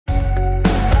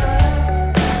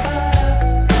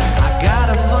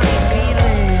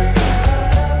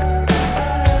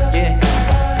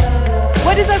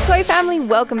KOAY family,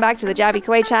 welcome back to the Jaby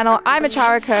KOAY channel. I'm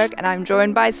ACHARA KIRK and I'm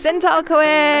joined by SYNTELL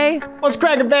KOAY. What's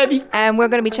cracking, baby? And we're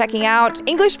going to be checking out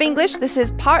English Vinglish. This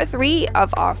is part 3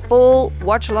 of our full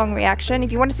watch-along reaction.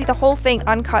 If you want to see the whole thing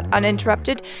uncut,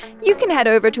 uninterrupted, you can head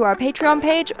over to our Patreon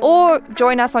page or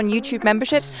join us on YouTube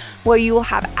memberships where you will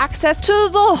have access to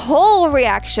the whole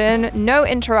reaction, no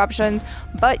interruptions,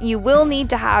 but you will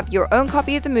need to have your own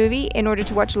copy of the movie in order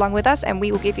to watch along with us, and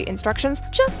we will give you instructions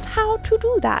just how to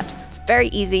do that. It's very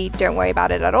easy, don't worry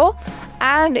about it at all.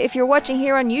 And if you're watching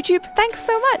here on YouTube, thanks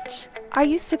so much. Are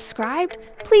you subscribed?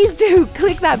 Please do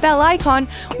click that bell icon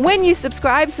when you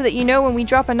subscribe so that you know when we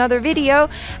drop another video,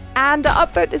 and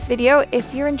upvote this video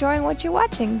if you're enjoying what you're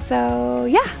watching. So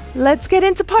yeah, let's get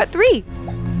into part 3.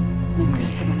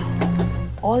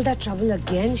 All that trouble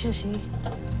again, Shashi?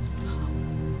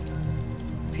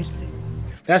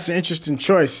 That's an interesting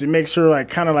choice. It makes her like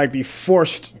kind of like be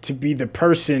forced to be the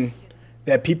person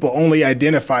that people only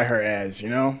identify her as, you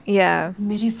know? Yeah.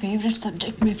 मेरे favorite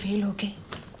subject में fail हो गई.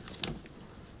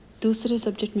 दूसरे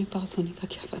subject में pass होने का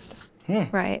क्या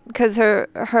फायदा? Right, because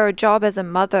her job as a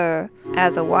mother,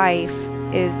 as a wife,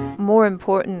 is more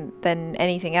important than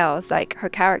anything else. Like, her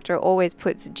character always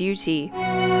puts duty.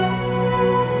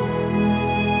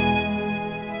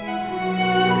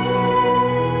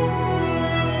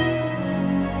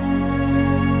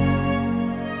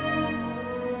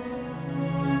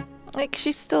 Like,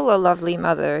 she's still a lovely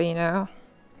mother, you know?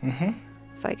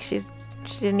 It's like she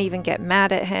didn't even get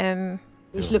mad at him.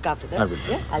 You should look after them. I will.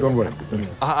 Yeah? Don't worry.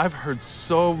 I've heard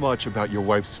so much about your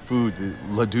wife's food.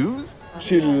 Ladus?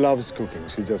 She loves cooking.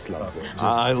 She just loves it.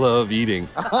 I love eating.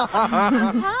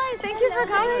 Hi, thank you for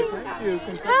coming.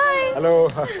 Hi. Hello.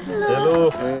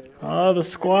 Hello. Oh, the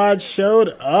squad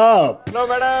showed up. Hello,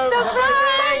 madam.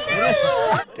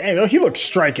 Surprise! Damn, he looks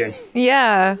striking.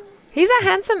 Yeah. He's a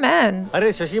handsome man.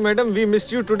 Arey, Shashi madam, we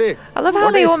missed you today. I love how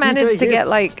they all managed to get,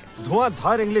 like,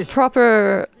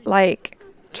 proper, like,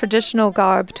 traditional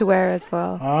garb to wear as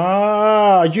well.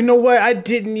 Ah, you know what? I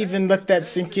didn't even let that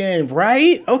sink in,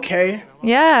 right? Okay.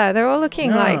 Yeah, they're all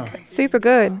looking, like, super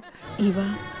good. Eva.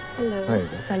 Hello. Hi.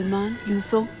 Salman,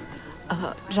 Yusuf,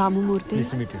 Ramu Murthy.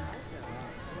 Nice to meet you.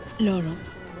 Laura.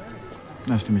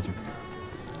 Nice to meet you.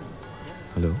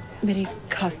 Hello. मेरे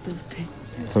खास दोस्त हैं.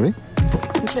 Sorry?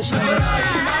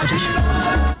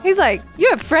 He's like, you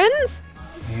have friends?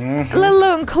 Let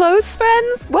alone close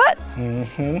friends? What?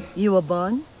 You were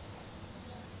born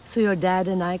so your dad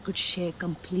and I could share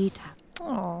complete happiness.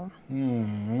 Oh.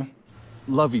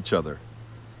 Love each other.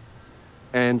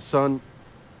 And son,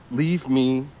 leave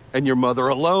me and your mother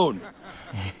alone.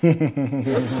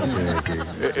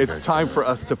 It's time for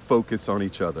us to focus on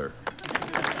each other.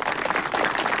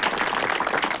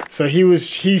 So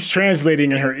he's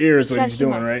translating in her ears what he's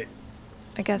doing, right?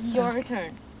 I guess so. Your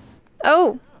turn.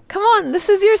 Oh, come on, this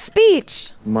is your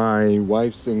speech. My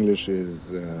wife's English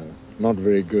is not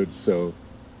very good, so...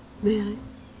 May I?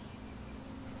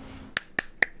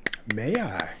 May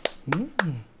I?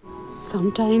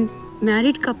 Sometimes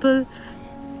married couple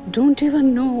don't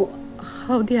even know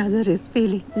how the other is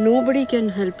feeling. Nobody can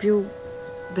help you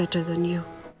better than you.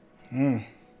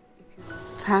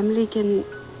 Family can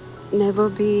never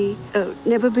be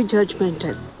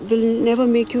judgmental. Will never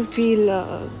make you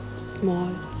feel small.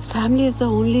 Family is the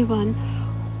only one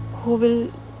who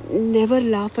will never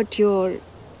laugh at your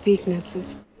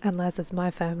weaknesses. Unless it's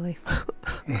my family.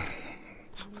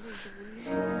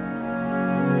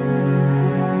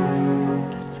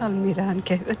 That's all, Mira and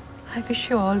Kevin. I wish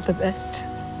you all the best.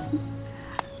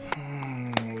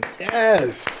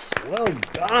 Yes, well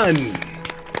done.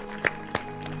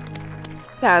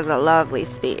 That was a lovely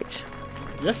speech.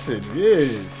 Yes, it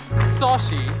is.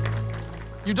 Sashi,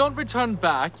 you don't return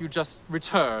back, you just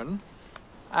return.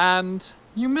 And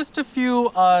you missed a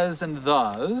few uhs and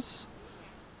thus.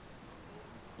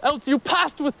 Else you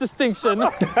passed with distinction.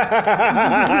 I'm so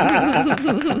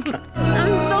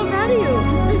proud of you. Do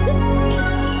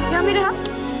you want me to help?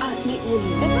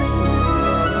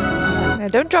 Yeah,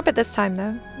 don't drop it this time,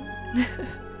 though.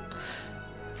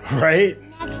 Right?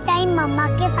 Next time, Mama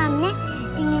के सामने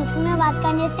English में बात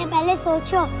करने से पहले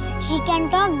सोचो. She can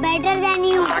talk better than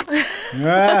you.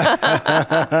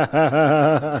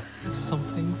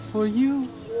 Something for you.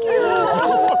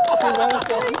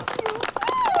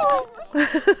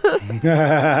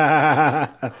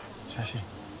 Chachi,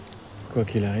 quoi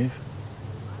qu'il arrive,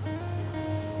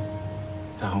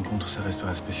 ta rencontre, ça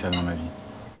restera spécial dans ma vie.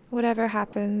 Whatever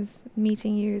happens,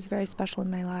 meeting you is very special in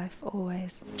my life,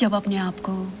 always. जब अपने आप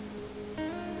को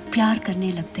प्यार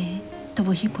करने लगते हैं, तो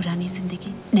वही पुरानी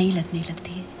जिंदगी नई लगने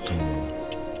लगती है।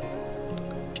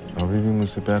 अभी भी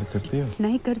मुझसे प्यार करती हो?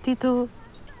 नहीं करती तो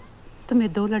तुम्हें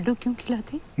 2 लड्डू क्यों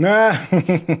खिलाती? Nah.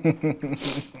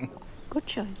 Good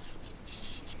choice.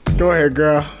 Go ahead,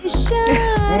 girl.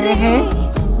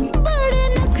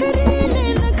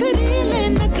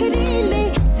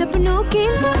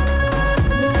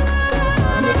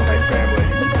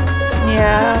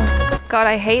 Yeah. God,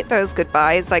 I hate those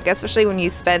goodbyes, like especially when you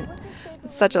spent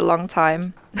such a long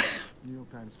time.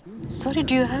 Sorry,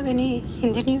 do you have any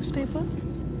Hindi newspaper?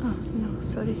 Oh, no,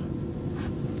 sorry.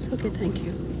 It's okay, thank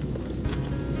you.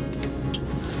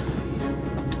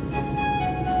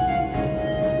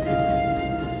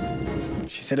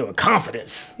 She said it with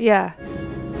confidence. Yeah.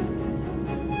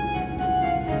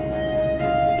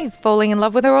 He's falling in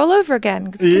love with her all over again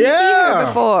because he couldn't see her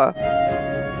before.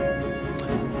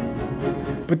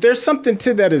 But there's something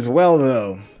to that as well,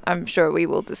 though. I'm sure we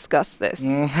will discuss this.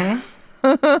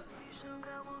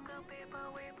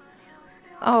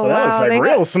 Oh, that looks like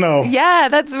real snow. Yeah,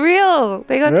 that's real.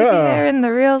 They got to be there in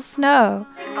the real snow.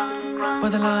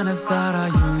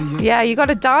 Yeah, you got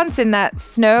to dance in that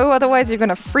snow, otherwise you're going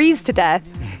to freeze to death.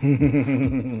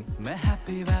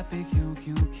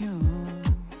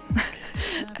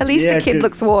 At least the kid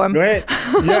looks warm. Go ahead.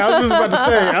 Yeah, I was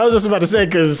just about to say,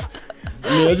 because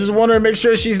I just want her to make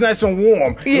sure she's nice and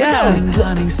warm. Yeah.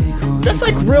 That's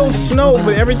like real snow,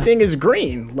 but everything is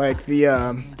green. Like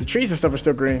the trees and stuff are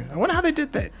still green. I wonder how they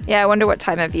did that. Yeah, I wonder what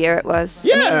time of year it was.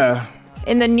 Yeah.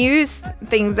 In the news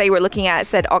things they were looking at, it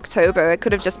said October. It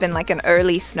could have just been like an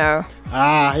early snow.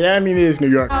 Ah, yeah, I mean, it is New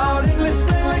York.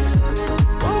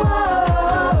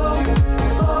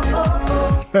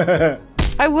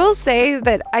 I will say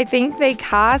that I think they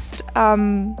cast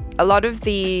a lot of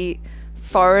the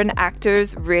foreign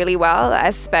actors really well,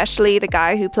 especially the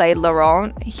guy who played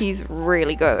Laurent. He's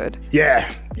really good. Yeah,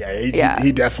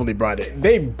 he definitely brought it.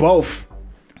 They both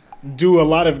do a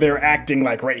lot of their acting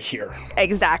like right here.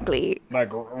 Exactly.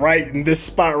 Like right in this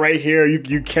spot right here,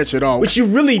 you catch it all. Which you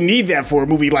really need that for a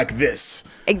movie like this.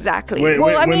 Exactly.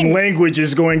 When language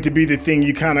is going to be the thing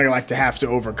you kind of like to have to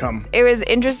overcome. It was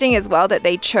interesting as well that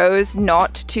they chose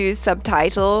not to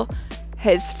subtitle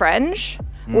his French.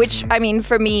 Which, I mean,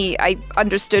 for me, I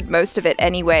understood most of it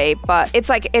anyway, but it's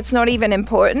like, it's not even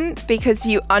important because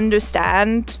you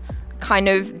understand kind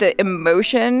of the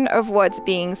emotion of what's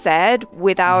being said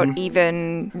without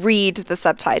even read the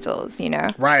subtitles, you know?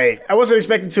 Right. I wasn't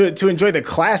expecting to enjoy the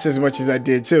class as much as I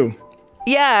did too.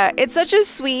 Yeah, it's such a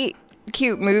sweet,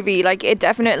 cute movie. Like, it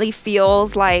definitely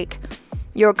feels like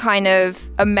your kind of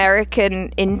American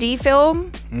indie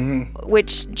film,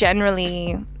 which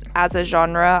generally, as a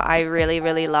genre, I really,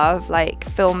 really love. Like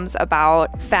films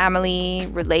about family,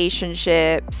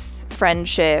 relationships,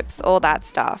 friendships, all that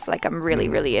stuff. Like I'm really,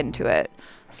 really into it.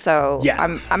 So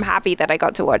yeah. I'm happy that I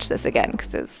got to watch this again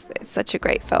because it's such a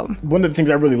great film. One of the things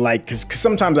I really like, because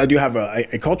sometimes I do have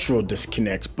a cultural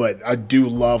disconnect, but I do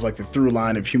love like the through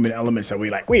line of human elements that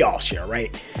we all share,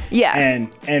 right? Yeah.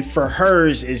 And for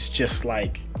hers, it's just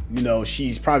like, you know,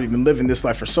 she's probably been living this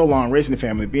life for so long, raising the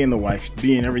family, being the wife,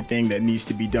 being everything that needs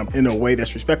to be done in a way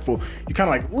that's respectful. You kind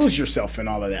of like lose yourself in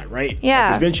all of that, right?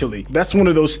 Yeah. Like eventually. That's one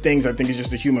of those things I think is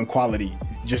just a human quality,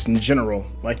 just in general.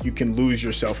 Like you can lose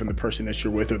yourself in the person that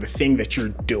you're with or the thing that you're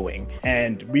doing.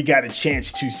 And we got a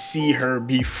chance to see her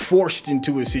be forced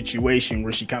into a situation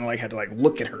where she kind of like had to like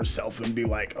look at herself and be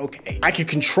like, okay, I can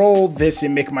control this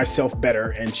and make myself better.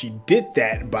 And she did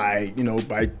that by, you know,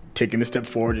 by taking the step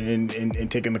forward and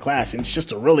taking the class. And it's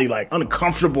just a really like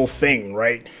uncomfortable thing,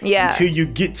 right? Yeah. Until you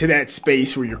get to that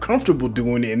space where you're comfortable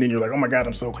doing it and then you're like, oh my God,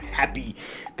 I'm so happy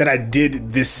that I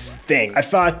did this thing. I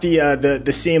thought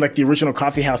the scene, like the original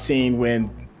coffee house scene when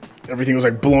everything was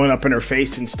like blowing up in her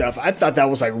face and stuff, I thought that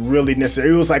was like really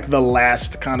necessary. It was like the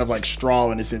last kind of like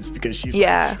straw in a sense because she's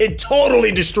like, it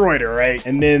totally destroyed her, right?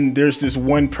 And then there's this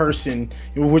one person,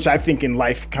 which I think in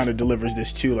life kind of delivers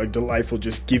this too. Like the life will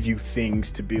just give you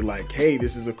things to be like, hey,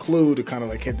 this is a clue to kind of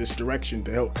like head this direction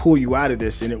to help pull you out of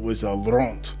this. And it was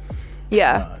Laurent.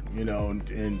 Yeah. You know,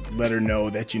 and let her know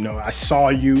that, you know, I saw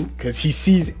you, because he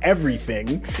sees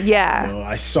everything. Yeah. You know,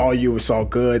 I saw you, it's all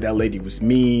good. That lady was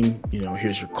mean. You know,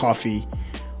 here's your coffee.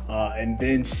 And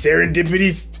then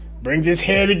serendipity brings his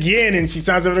head again, and she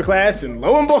signs over to class, and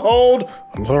lo and behold,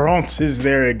 Laurent is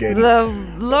there again.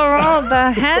 Laurent,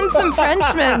 the handsome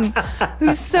Frenchman,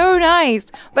 who's so nice.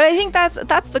 But I think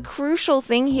that's the crucial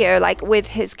thing here, like with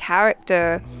his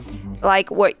character.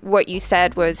 Like what you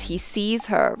said was he sees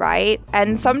her, right?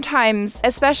 And sometimes,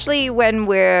 especially when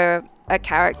we're a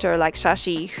character like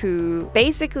Shashi who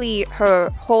basically her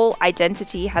whole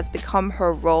identity has become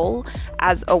her role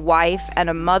as a wife and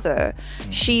a mother.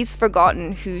 She's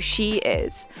forgotten who she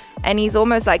is. And he's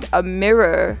almost like a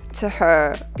mirror to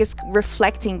her, just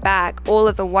reflecting back all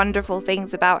of the wonderful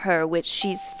things about her which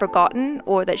she's forgotten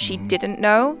or that she didn't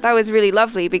know. That was really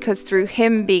lovely because through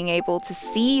him being able to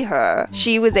see her,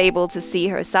 she was able to see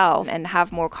herself and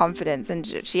have more confidence. And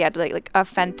she had like a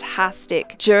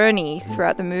fantastic journey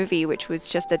throughout the movie, which was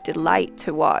just a delight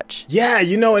to watch. Yeah,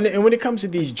 you know, and when it comes to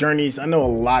these journeys, I know a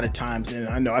lot of times, and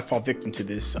I know I fall victim to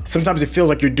this, sometimes it feels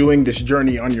like you're doing this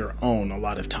journey on your own a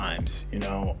lot of times, you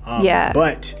know. Yeah.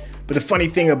 But the funny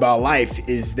thing about life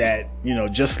is that, you know,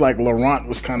 just like Laurent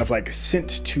was kind of like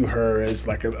sent to her as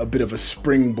like a bit of a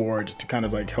springboard to kind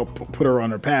of like help put her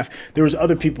on her path, there was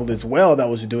other people as well that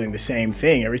was doing the same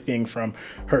thing. Everything from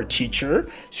her teacher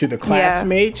to the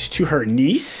classmates to her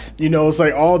niece. You know, it's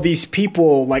like all these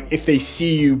people, like if they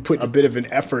see you put a bit of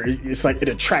an effort, it's like it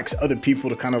attracts other people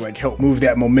to kind of like help move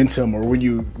that momentum. Or when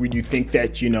you think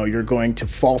that, you know, you're going to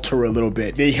falter a little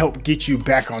bit, they help get you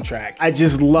back on track. I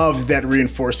just loved that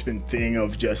reinforcement thing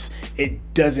of just,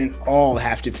 it doesn't all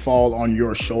have to fall on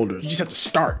your shoulders. You just have to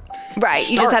start. Right,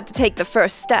 you just have to take the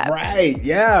first step. Right,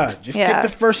 yeah. Just take the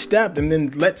first step and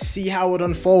then let's see how it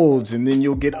unfolds. And then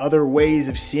you'll get other ways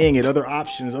of seeing it, other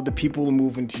options, other people to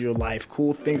move into your life,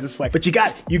 cool things. It's like, but you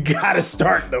gotta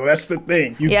start though. That's the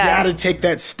thing. You gotta take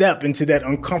that step into that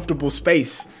uncomfortable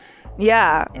space.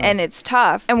 Yeah, and it's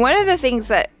tough. And one of the things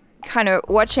that kind of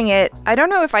watching it, I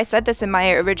don't know if I said this in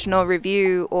my original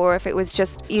review or if it was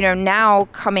just, you know, now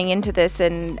coming into this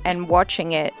and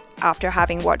watching it after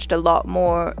having watched a lot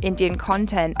more Indian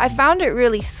content, I found it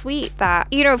really sweet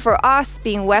that, you know, for us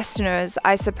being Westerners,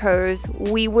 I suppose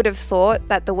we would have thought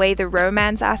that the way the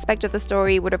romance aspect of the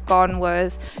story would have gone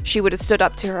was she would have stood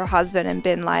up to her husband and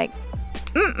been like,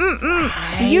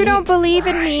 you don't believe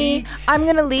in me, I'm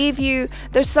gonna leave you,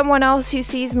 there's someone else who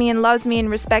sees me and loves me and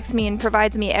respects me and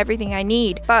provides me everything I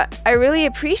need. But I really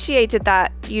appreciated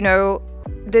that, you know,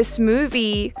 this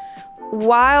movie,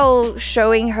 while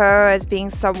showing her as being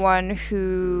someone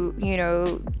who, you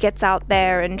know, gets out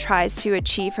there and tries to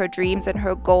achieve her dreams and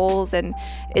her goals and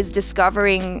is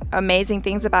discovering amazing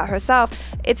things about herself,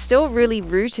 it's still really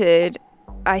rooted,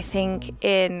 I think,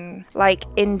 in like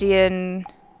Indian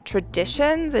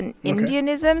traditions and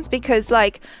Indianisms, because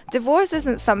like divorce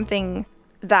isn't something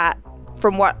that,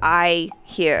 from what I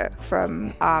hear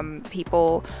from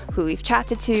people who we've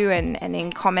chatted to and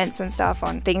in comments and stuff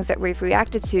on things that we've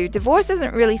reacted to, divorce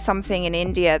isn't really something in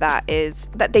India that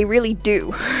they really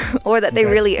do or that they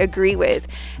really agree with.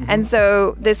 And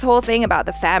so this whole thing about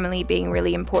the family being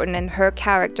really important and her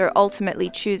character ultimately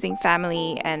choosing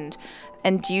family and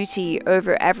duty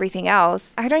over everything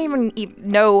else. I don't even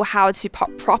know how to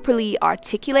properly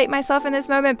articulate myself in this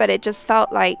moment, but it just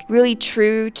felt like really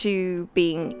true to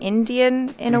being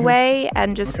Indian in a way,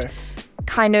 and just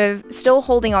kind of still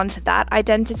holding on to that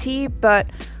identity, but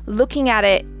looking at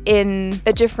it in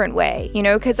a different way, you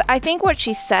know, because I think what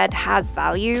she said has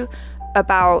value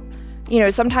about, you know,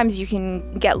 sometimes you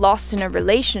can get lost in a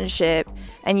relationship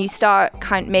and you start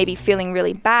maybe feeling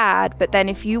really bad, but then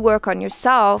if you work on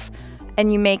yourself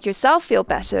and you make yourself feel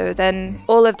better, then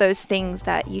all of those things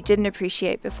that you didn't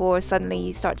appreciate before, suddenly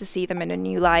you start to see them in a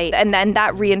new light. And then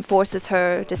that reinforces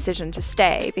her decision to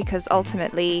stay, because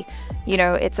ultimately, you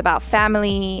know, it's about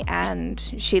family and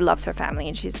she loves her family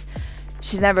and she's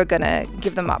never gonna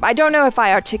give them up. I don't know if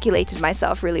I articulated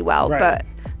myself really well, but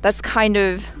that's kind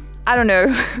of, I don't know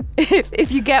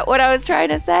if you get what I was trying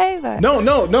to say. But. No,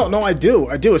 I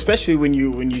do, especially when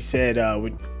you said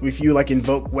if you like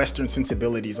invoke Western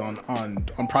sensibilities on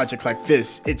projects like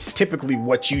this, it's typically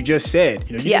what you just said.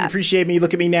 You know, you didn't appreciate me,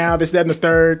 look at me now, this, that, and the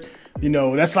third. You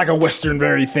know, that's like a Western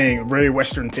very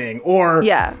Western thing. Or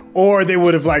they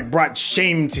would have like brought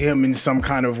shame to him in some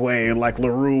kind of way, like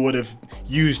LaRue would have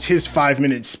used his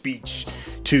 5-minute speech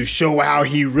to show how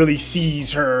he really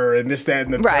sees her and this, that,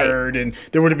 and the third. And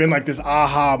there would have been like this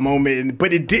aha moment,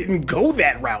 but it didn't go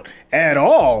that route at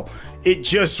all. It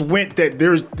just went that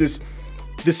there's this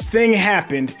thing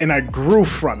happened and I grew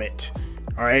from it.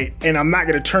 All right. And I'm not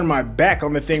going to turn my back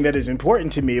on the thing that is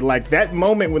important to me. Like that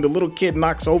moment when the little kid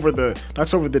knocks over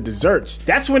the desserts.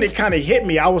 That's when it kind of hit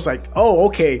me. I was like, oh,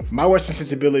 okay. My Western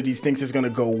sensibilities thinks it's going to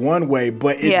go one way,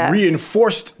 but it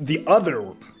reinforced the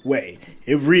other way.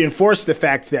 It reinforced the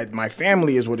fact that my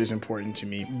family is what is important to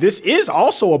me. This is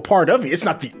also a part of me. It's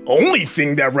not the only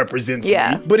thing that represents me,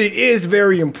 but it is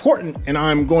very important. And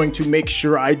I'm going to make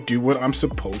sure I do what I'm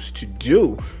supposed to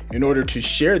do in order to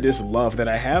share this love that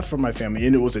I have for my family.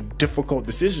 And it was a difficult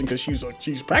decision because she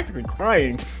was practically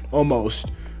crying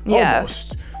almost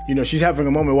almost. You know, she's having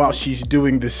a moment while she's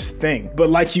doing this thing. But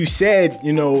like you said,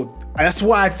 you know, that's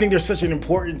why I think there's such an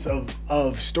importance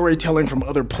of storytelling from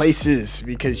other places,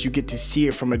 because you get to see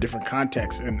it from a different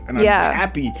context. And I'm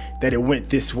happy that it went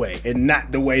this way and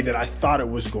not the way that I thought it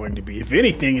was going to be. If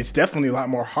anything, it's definitely a lot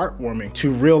more heartwarming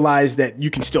to realize that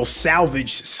you can still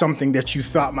salvage something that you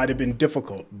thought might have been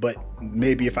difficult. But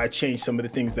maybe if I change some of the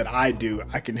things that I do,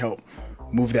 I can help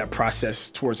move that process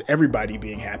towards everybody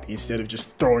being happy instead of just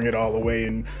throwing it all away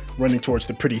and running towards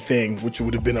the pretty thing, which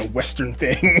would have been a Western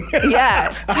thing.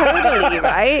 Yeah, totally,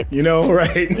 right? You know,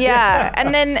 right? Yeah,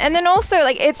 and then also,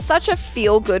 like, it's such a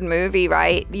feel-good movie,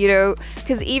 right? You know,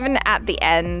 because even at the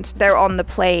end, they're on the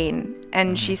plane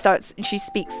and she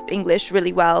speaks English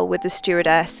really well with the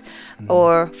stewardess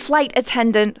or flight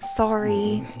attendant.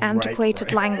 Sorry,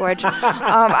 antiquated language.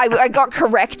 I got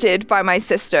corrected by my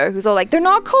sister, who's all like, they're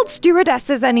not called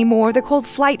stewardesses anymore, they're called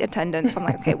flight attendants. I'm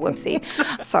like, okay, whoopsie.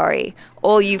 Sorry,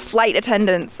 all you flight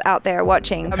attendants out there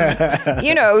watching.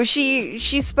 You know, she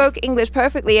spoke English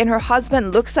perfectly, and her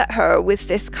husband looks at her with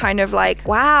this kind of like,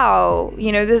 wow,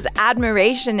 you know, this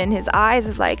admiration in his eyes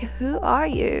of like, who are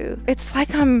you? It's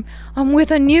like I'm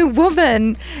with a new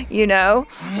woman, you know?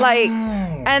 Like,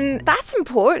 and that's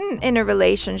important in a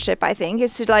relationship, I think,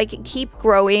 is to like keep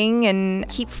growing and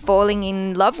keep falling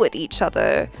in love with each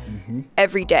other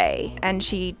every day. And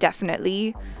she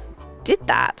definitely did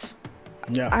that.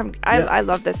 Yeah. I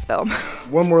love this film.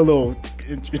 One more little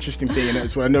interesting thing, and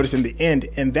that's what I noticed in the end,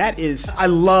 and that is I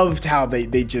loved how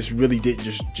they just really did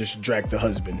just drag the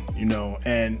husband, you know,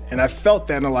 and I felt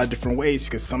that in a lot of different ways,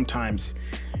 because sometimes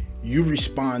you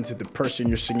respond to the person,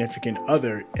 your significant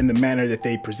other, in the manner that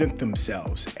they present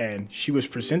themselves. And she was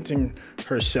presenting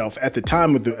herself at the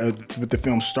time with the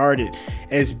film started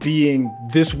as being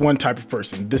this one type of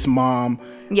person, this mom,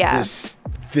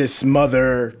 this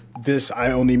mother, this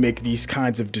I only make these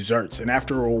kinds of desserts. And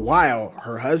after a while,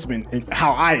 her husband, and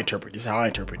how I interpret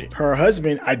it, her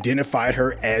husband identified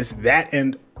her as that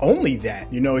and only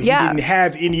that. You know, he didn't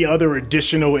have any other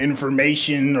additional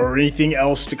information or anything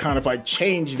else to kind of like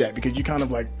change that, because you kind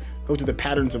of like go through the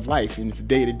patterns of life and it's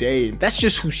day to day, and that's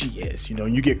just who she is, you know,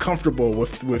 and you get comfortable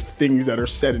with things that are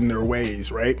set in their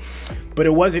ways, right? But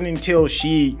it wasn't until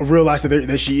she realized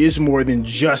that she is more than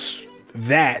just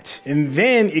that, and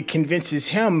then it convinces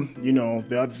him, you know,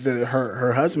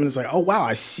 her husband is like, oh wow,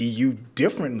 I see you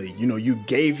differently. You know, you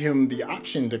gave him the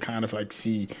option to kind of like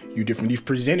see you differently. You've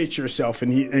presented yourself,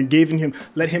 and gave him,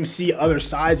 let him see other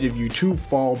sides of you to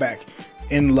fall back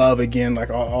in love again, like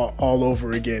all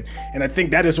over again. And I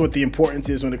think that is what the importance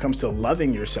is when it comes to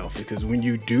loving yourself, because when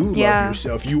you do love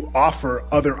yourself, you offer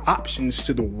other options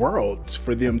to the world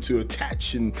for them to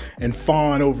attach and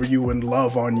fawn over you and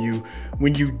love on you.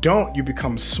 When you don't, you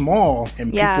become small,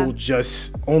 and people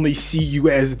just only see you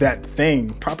as that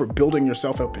thing. Proper building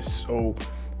yourself up is so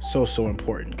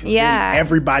important, because then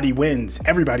everybody wins.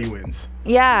 Everybody wins.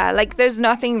 Yeah, like there's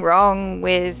nothing wrong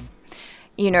with,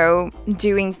 you know,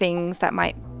 doing things that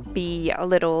might be a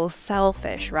little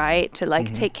selfish, right? To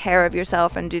like take care of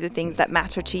yourself and do the things that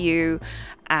matter to you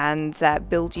and that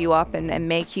build you up and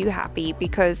make you happy.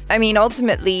 Because, I mean,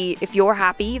 ultimately, if you're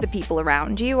happy, the people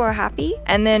around you are happy.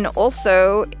 And then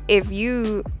also, if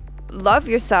you love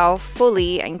yourself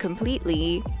fully and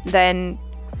completely, then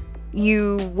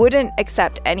you wouldn't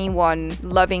accept anyone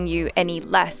loving you any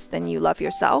less than you love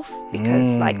yourself,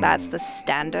 because like that's the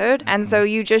standard. And so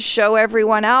you just show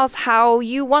everyone else how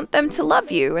you want them to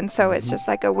love you. And so it's just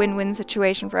like a win-win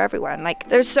situation for everyone. Like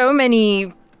there's so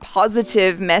many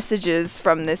positive messages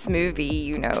from this movie,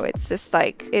 you know, it's just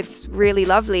like, it's really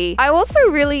lovely. I also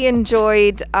really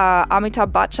enjoyed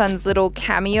Amitabh Bachchan's little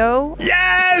cameo.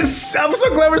 Yes! I'm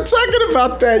so glad we're talking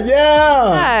about that.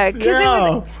 Yeah,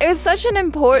 because it was such an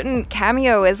important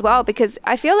cameo as well, because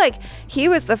I feel like he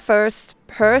was the first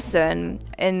person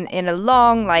in a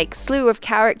long like slew of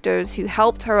characters who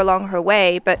helped her along her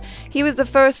way, but he was the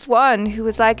first one who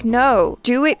was like, no,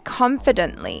 do it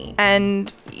confidently,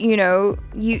 and you know,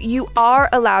 you are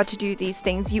allowed to do these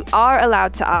things, you are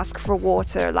allowed to ask for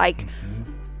water, like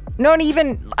not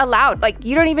even allowed, like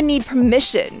you don't even need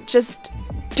permission, just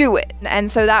do it. And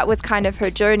so that was kind of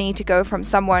her journey, to go from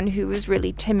someone who was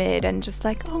really timid and just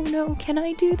like, oh no, can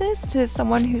I do this, to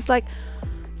someone who's like,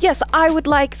 yes, I would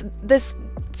like this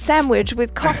sandwich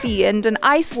with coffee and an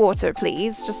ice water,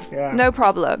 please. Just no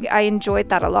problem. I enjoyed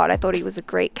that a lot. I thought he was a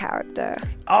great character.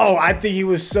 Oh, I think he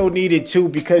was so needed too,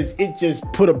 because it just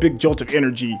put a big jolt of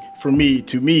energy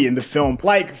to me in the film.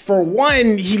 Like, for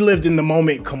one, he lived in the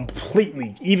moment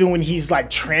completely. Even when he's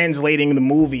like translating the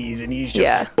movies and he's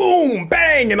just like, boom,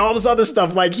 bang, and all this other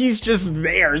stuff. Like, he's just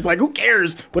there. It's like, who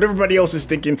cares what everybody else is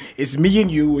thinking? It's me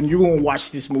and you're gonna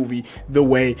watch this movie the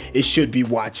way it should be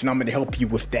watched, and I'm gonna help you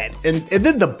with that. And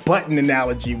then the button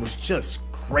analogy was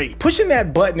just great. Pushing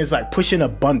that button is like pushing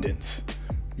abundance.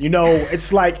 You know,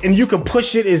 it's like, and you can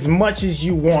push it as much as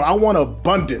you want. I want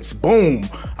abundance, boom.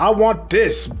 I want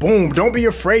this, boom. Don't be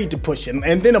afraid to push it.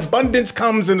 And then abundance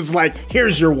comes and it's like,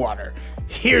 here's your water.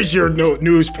 Here's your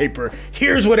newspaper.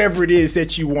 Here's whatever it is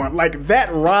that you want. Like,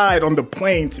 that ride on the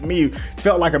plane to me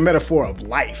felt like a metaphor of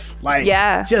life. Like,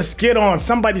 just get on.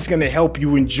 Somebody's gonna help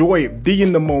you. Enjoy it. Be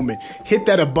in the moment. Hit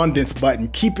that abundance button.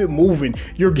 Keep it moving.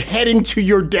 You're heading to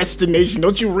your destination.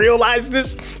 Don't you realize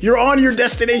this? You're on your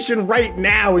destination right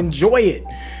now. Enjoy it.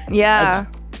 Yeah.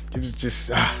 It was just,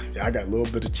 I got a little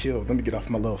bit of chills. Let me get off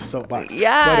my little soapbox.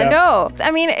 Yeah, no. I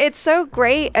mean, it's so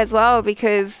great as well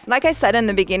because, like I said in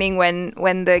the beginning, when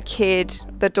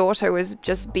the daughter was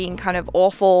just being kind of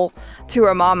awful to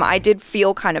her mom, I did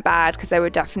feel kind of bad because there were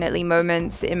definitely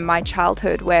moments in my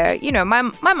childhood where, you know, my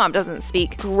mom doesn't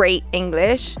speak great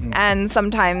English, and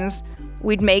sometimes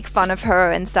we'd make fun of her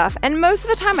and stuff. And most of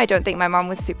the time, I don't think my mom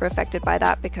was super affected by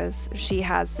that because she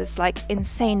has this like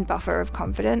insane buffer of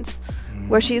confidence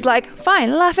where she's like,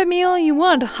 fine, laugh at me all you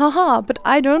want, haha, but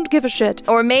I don't give a shit.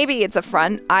 Or maybe it's a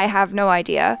front, I have no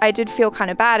idea. I did feel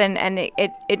kind of bad, and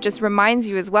it just reminds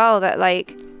you as well that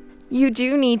like, you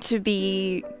do need to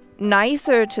be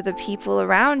nicer to the people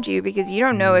around you because you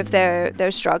don't know if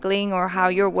they're struggling or how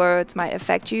your words might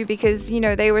affect you, because, you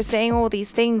know, they were saying all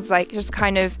these things like just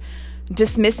kind of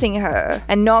dismissing her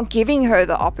and not giving her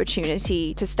the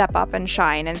opportunity to step up and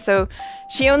shine. And so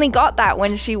she only got that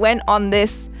when she went on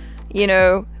this, you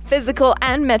know, physical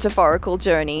and metaphorical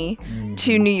journey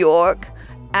to New York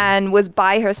and was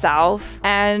by herself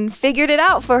and figured it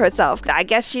out for herself. I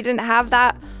guess she didn't have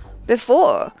that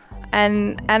before.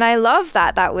 And I love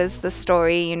that that was the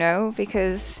story, you know,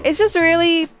 because it's just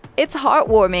really, it's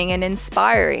heartwarming and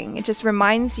inspiring. It just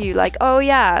reminds you like, oh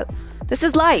yeah, this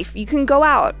is life. You can go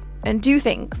out and do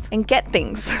things and get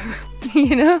things,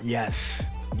 you know? Yes.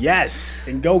 Yes,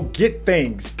 and go get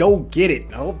things. Go get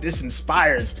it. I hope this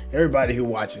inspires everybody who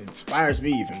watches. It inspires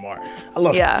me even more. I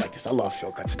love stuff like this. I love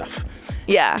feel-good stuff.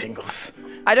 Yeah. Tingles.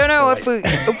 I don't know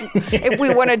if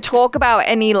we want to talk about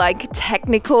any like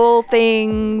technical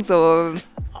things or...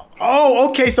 Oh,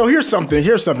 okay, so here's something.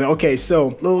 Okay, so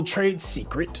little trade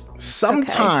secret.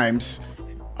 Sometimes...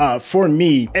 for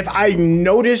me, if I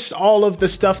notice all of the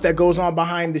stuff that goes on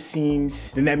behind the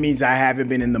scenes, then that means I haven't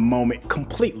been in the moment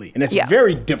completely. And it's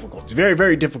very difficult. It's very,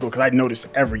 very difficult because I notice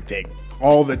everything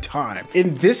all the time.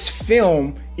 In this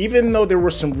film, even though there were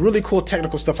some really cool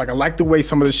technical stuff, like I like the way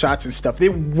some of the shots and stuff,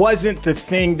 it wasn't the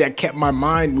thing that kept my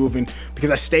mind moving because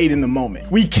I stayed in the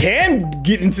moment. We can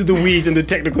get into the weeds and the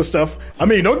technical stuff. I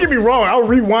mean, don't get me wrong, I'll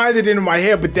rewind it into my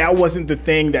head, but that wasn't the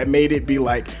thing that made it be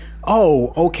like,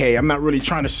 oh, okay, I'm not really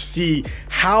trying to see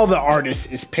how the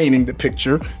artist is painting the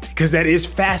picture, because that is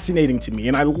fascinating to me,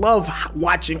 and I love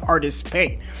watching artists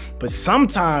paint. But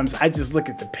sometimes I just look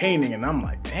at the painting and I'm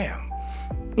like, damn.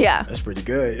 Yeah. That's pretty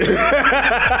good.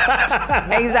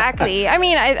 Exactly. I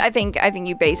mean, I think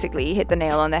you basically hit the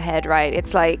nail on the head, right?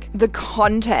 It's like the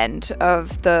content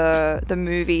of the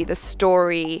movie, the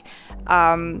story,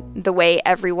 the way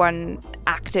everyone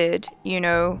acted, you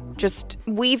know, just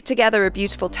weave together a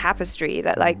beautiful tapestry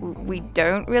that like we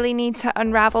don't really need to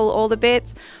unravel all the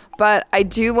bits. But I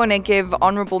do want to give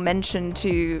honorable mention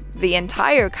to the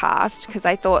entire cast because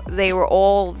I thought they were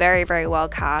all very, very well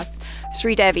cast.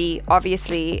 Sridevi,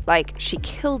 obviously, like, she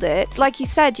killed it. Like you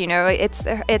said, you know,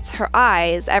 it's her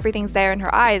eyes. Everything's there in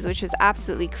her eyes, which is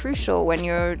absolutely crucial when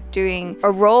you're doing a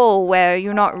role where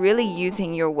you're not really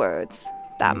using your words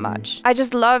that much. I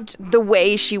just loved the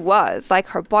way she was, like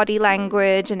her body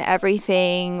language and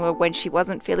everything, when she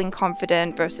wasn't feeling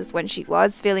confident versus when she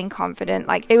was feeling confident.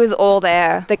 Like, it was all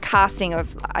there. The casting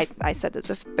of, I said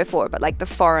this before, but like the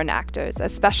foreign actors,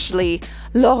 especially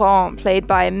Laurent, played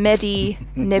by Mehdi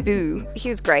Nebbou. He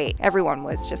was great. Everyone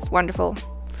was just wonderful.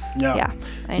 Yeah,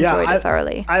 I enjoyed it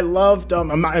thoroughly. I loved,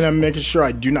 and I'm making sure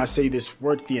I do not say this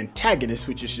word, the antagonist,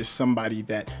 which is just somebody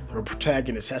that her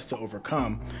protagonist has to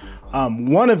overcome.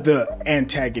 One of the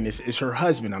antagonists is her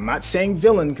husband. I'm not saying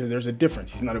villain because there's a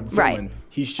difference. He's not a villain. Right.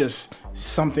 He's just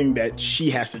something that she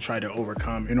has to try to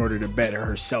overcome in order to better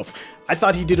herself. I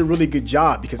thought he did a really good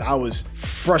job because I was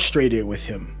frustrated with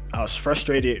him. I was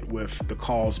frustrated with the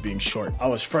calls being short. I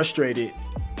was frustrated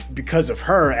because of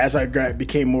her as I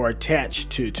became more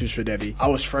attached to Sridevi. I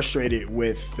was frustrated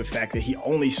with the fact that he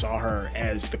only saw her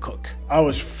as the cook. I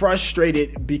was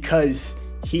frustrated because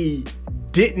he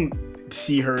didn't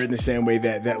see her in the same way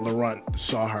that Laurent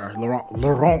saw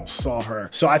her.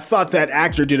 So I thought that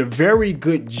actor did a very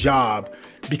good job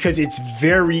because it's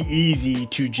very easy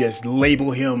to just label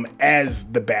him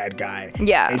as the bad guy.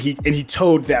 Yeah. And he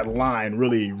toed that line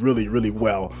really, really, really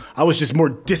well. I was just more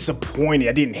disappointed.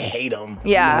 I didn't hate him.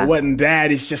 Yeah. You know, it wasn't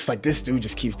that. It's just like, this dude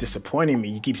just keeps disappointing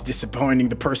me. He keeps disappointing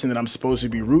the person that I'm supposed to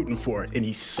be rooting for. And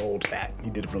he sold that.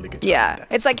 He did a really good job. Yeah.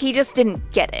 It's like he just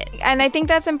didn't get it. And I think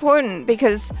that's important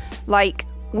because, like,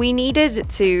 we needed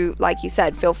to, like you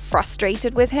said, feel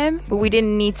frustrated with him, but we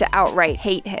didn't need to outright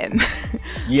hate him.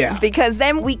 Yeah. Because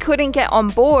then we couldn't get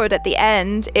on board at the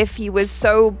end if he was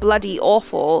so bloody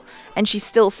awful and she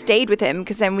still stayed with him,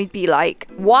 because then we'd be like,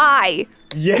 why?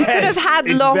 Yes, you could have had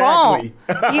exactly. Laurent.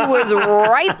 He was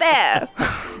right there.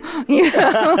 You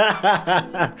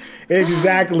know?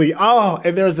 Exactly. Oh,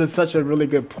 and there's such a really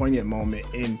good poignant moment.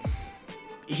 And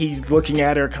he's looking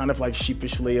at her kind of like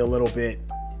sheepishly a little bit.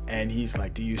 And he's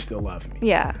like, do you still love me?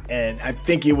 Yeah. And I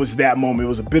think it was that moment. It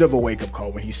was a bit of a wake-up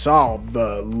call when he saw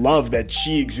the love that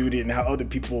she exuded and how other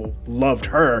people loved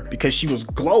her because she was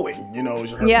glowing. You know,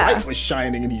 her light was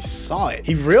shining and he saw it.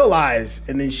 He realized,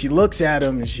 and then she looks at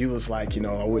him and she was like, you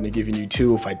know, I wouldn't have given you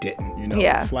two if I didn't. You know,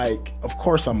 it's like, of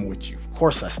course I'm with you. Of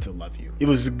course I still love you. It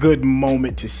was a good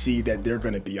moment to see that they're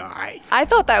going to be all right. I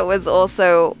thought that was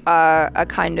also a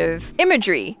kind of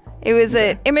imagery. It was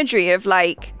an imagery of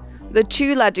like, the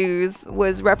two ladus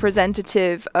was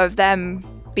representative of them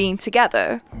being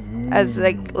together as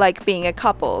like being a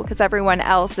couple, because everyone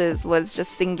else's was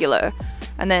just singular,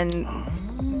 and then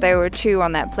there were two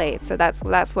on that plate. So that's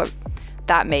what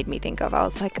that made me think of. I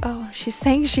was like, oh, she's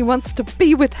saying she wants to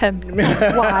be with him.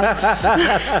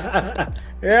 Why?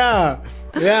 Yeah.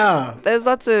 There's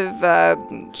lots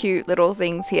of cute little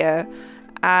things here,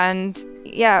 and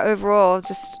yeah, overall,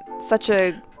 just such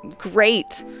a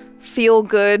great,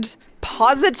 feel-good,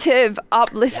 positive,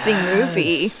 uplifting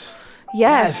movie.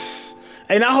 Yes.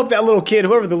 And I hope that little kid,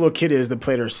 whoever the little kid is that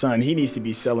played her son, he needs to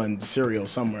be selling cereal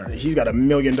somewhere. He's got $1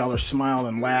 million smile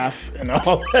and laugh and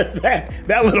all that.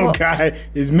 That little guy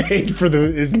is made for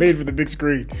the big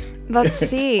screen. Let's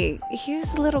see. He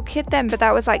was a little kid then, but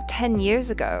that was like 10 years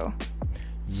ago.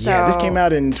 Yeah, this came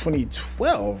out in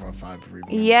 2012, if I remember.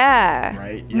 Yeah.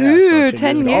 Right? Yeah. So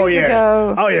 10 years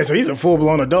ago. Oh, yeah, so he's a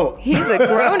full-blown adult. He's a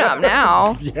grown-up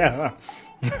now. Yeah.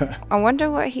 I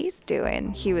wonder what he's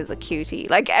doing. He was a cutie.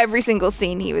 Like every single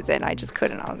scene he was in, I just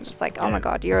couldn't. I was just like, oh my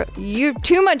God, you've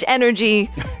too much energy.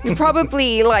 You're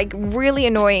probably like really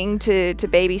annoying to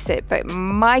babysit, but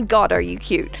my God, are you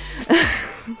cute.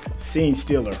 Scene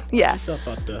stealer. Yeah. Yourself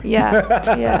out there.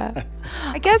 Yeah.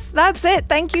 I guess that's it.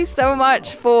 Thank you so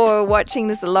much for watching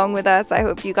this along with us. I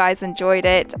hope you guys enjoyed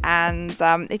it. And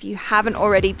if you haven't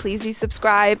already, please do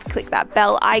subscribe. Click that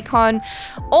bell icon,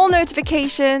 all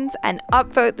notifications, and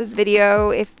upvote this video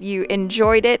if you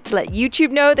enjoyed it to let YouTube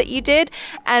know that you did.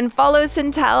 And follow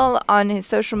SYNTELL on his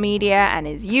social media and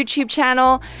his YouTube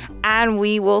channel. And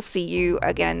we will see you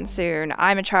again soon.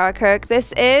 I'm ACHARA KIRK.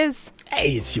 This is...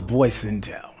 Hey, it's your boy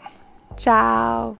SYNTELL. Ciao.